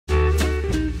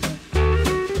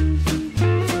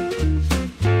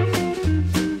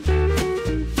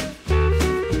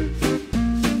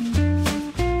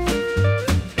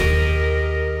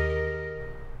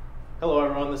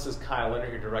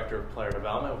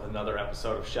with another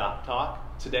episode of Shop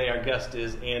Talk. Today our guest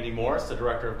is Andy Morris, the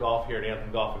Director of Golf here at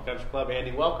Anthem Golf and Country Club.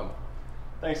 Andy, welcome.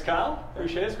 Thanks, Kyle.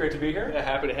 Appreciate it. It's great to be here. Yeah,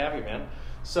 happy to have you, man.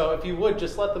 So if you would,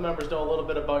 just let the members know a little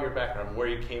bit about your background, where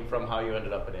you came from, how you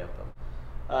ended up at Anthem.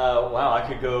 Wow, I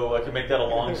could make that a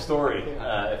long story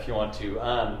if you want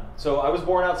to. So I was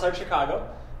born outside Chicago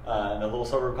in a little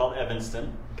suburb called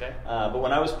Evanston. Okay. But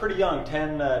when I was pretty young,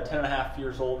 10 and a half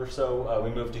years old or so, we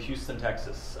moved to Houston,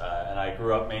 Texas. And I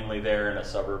grew up mainly there in a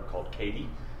suburb called Katy,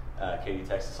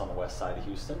 Texas, on the west side of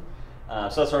Houston.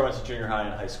 So that's where I went to junior high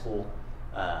and high school.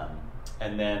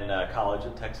 And then college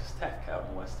at Texas Tech out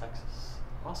in West Texas.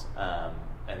 Awesome.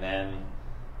 And then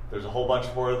there's a whole bunch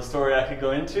more of the story I could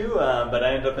go into, but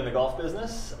I ended up in the golf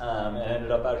business and ended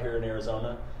up out here in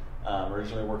Arizona,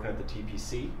 originally working at the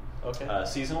TPC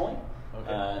seasonally.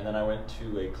 Okay. And then I went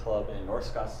to a club in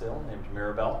North Scottsdale named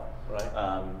Mirabel.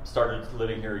 Right. Started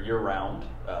living here year-round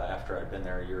after I'd been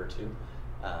there a year or two.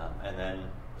 And then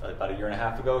about a year and a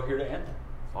half ago here to Anthem.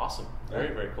 Awesome.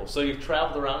 Very, very cool. So you've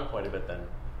traveled around quite a bit then?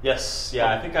 Yes,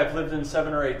 yeah, I think I've lived in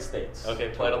 7 or 8 states. Okay,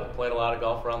 played a lot of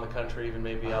golf around the country, even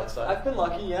maybe outside? I've been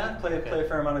lucky, yeah. Play a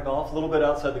fair amount of golf, a little bit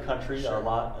outside the country, a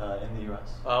lot in the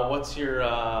U.S. What's your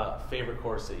favorite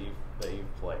course that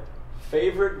you've played?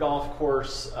 Favorite golf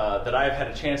course that I've had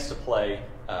a chance to play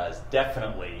is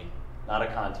definitely, not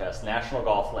a contest, National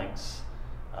Golf Links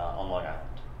on Long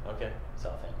Island. Okay.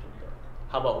 Southampton, New York.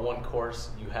 How about one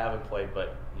course you haven't played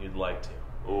but you'd like to?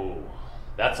 Ooh.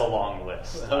 That's a long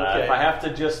list. Okay. If I have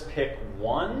to just pick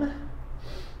one,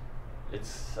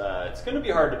 it's going to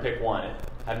be hard to pick one.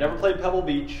 I've never played Pebble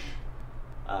Beach,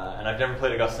 and I've never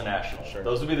played Augusta National. Sure.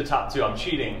 Those would be the top 2. I'm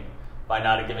cheating by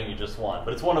not giving you just one,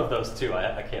 but it's one of those 2.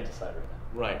 I can't decide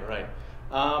right now.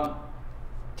 Right.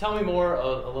 Tell me more,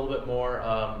 a little bit more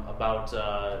about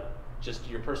just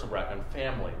your personal background,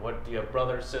 family. What do you have?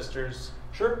 Brothers, sisters?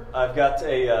 Sure. I've got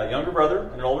a younger brother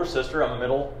and an older sister. I'm a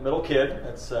middle kid.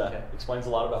 That explains a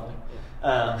lot about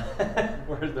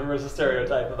me. There was a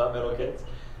stereotype about middle kids.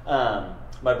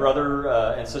 My brother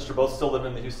and sister both still live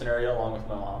in the Houston area along with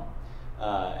my mom.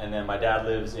 And then my dad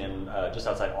lives in just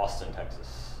outside Austin,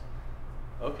 Texas.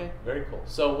 Okay, very cool.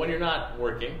 So when you're not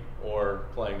working or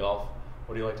playing golf,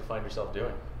 what do you like to find yourself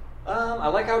doing? I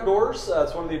like outdoors.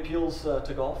 It's one of the appeals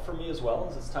to golf for me as well,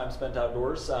 as it's time spent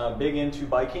outdoors. Big into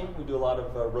biking. We do a lot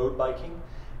of road biking.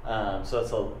 So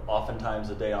that's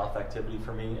oftentimes a day off activity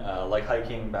for me. Like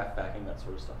hiking, backpacking, that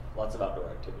sort of stuff. Lots of outdoor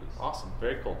activities. Awesome.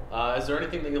 Very cool. Is there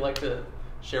anything that you'd like to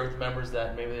share with the members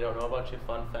that maybe they don't know about you?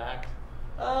 Fun fact?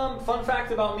 Fun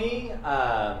fact about me.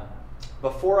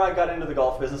 Before I got into the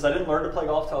golf business, I didn't learn to play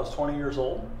golf until I was 20 years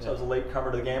old. So I was a late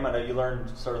comer to the game. I know you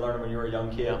started learning when you were a young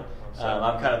kid. Yeah,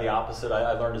 I'm kind of the opposite.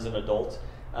 I learned as an adult.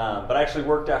 But I actually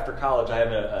worked after college. I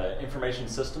have an information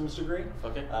systems degree.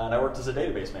 Okay. And I worked as a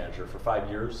database manager for 5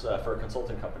 years for a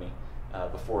consulting company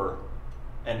before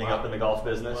ending up in the golf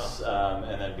business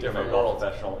and then becoming a golf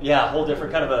professional. Yeah, a whole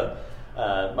different kind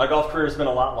of my golf career has been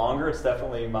a lot longer. It's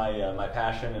definitely my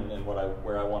passion and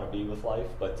where I want to be with life.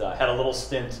 But I had a little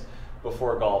stint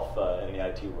before golf in the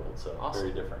IT world, so awesome.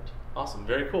 Very different. Awesome,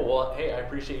 very cool. Well, hey, I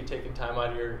appreciate you taking time out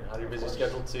of your busy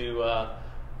schedule to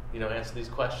answer these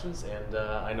questions, and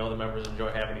I know the members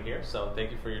enjoy having you here. So thank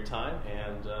you for your time,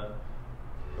 and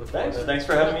thanks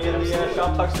for having me in the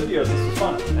Shop Talk Studios. This was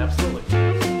fun.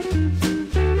 Absolutely.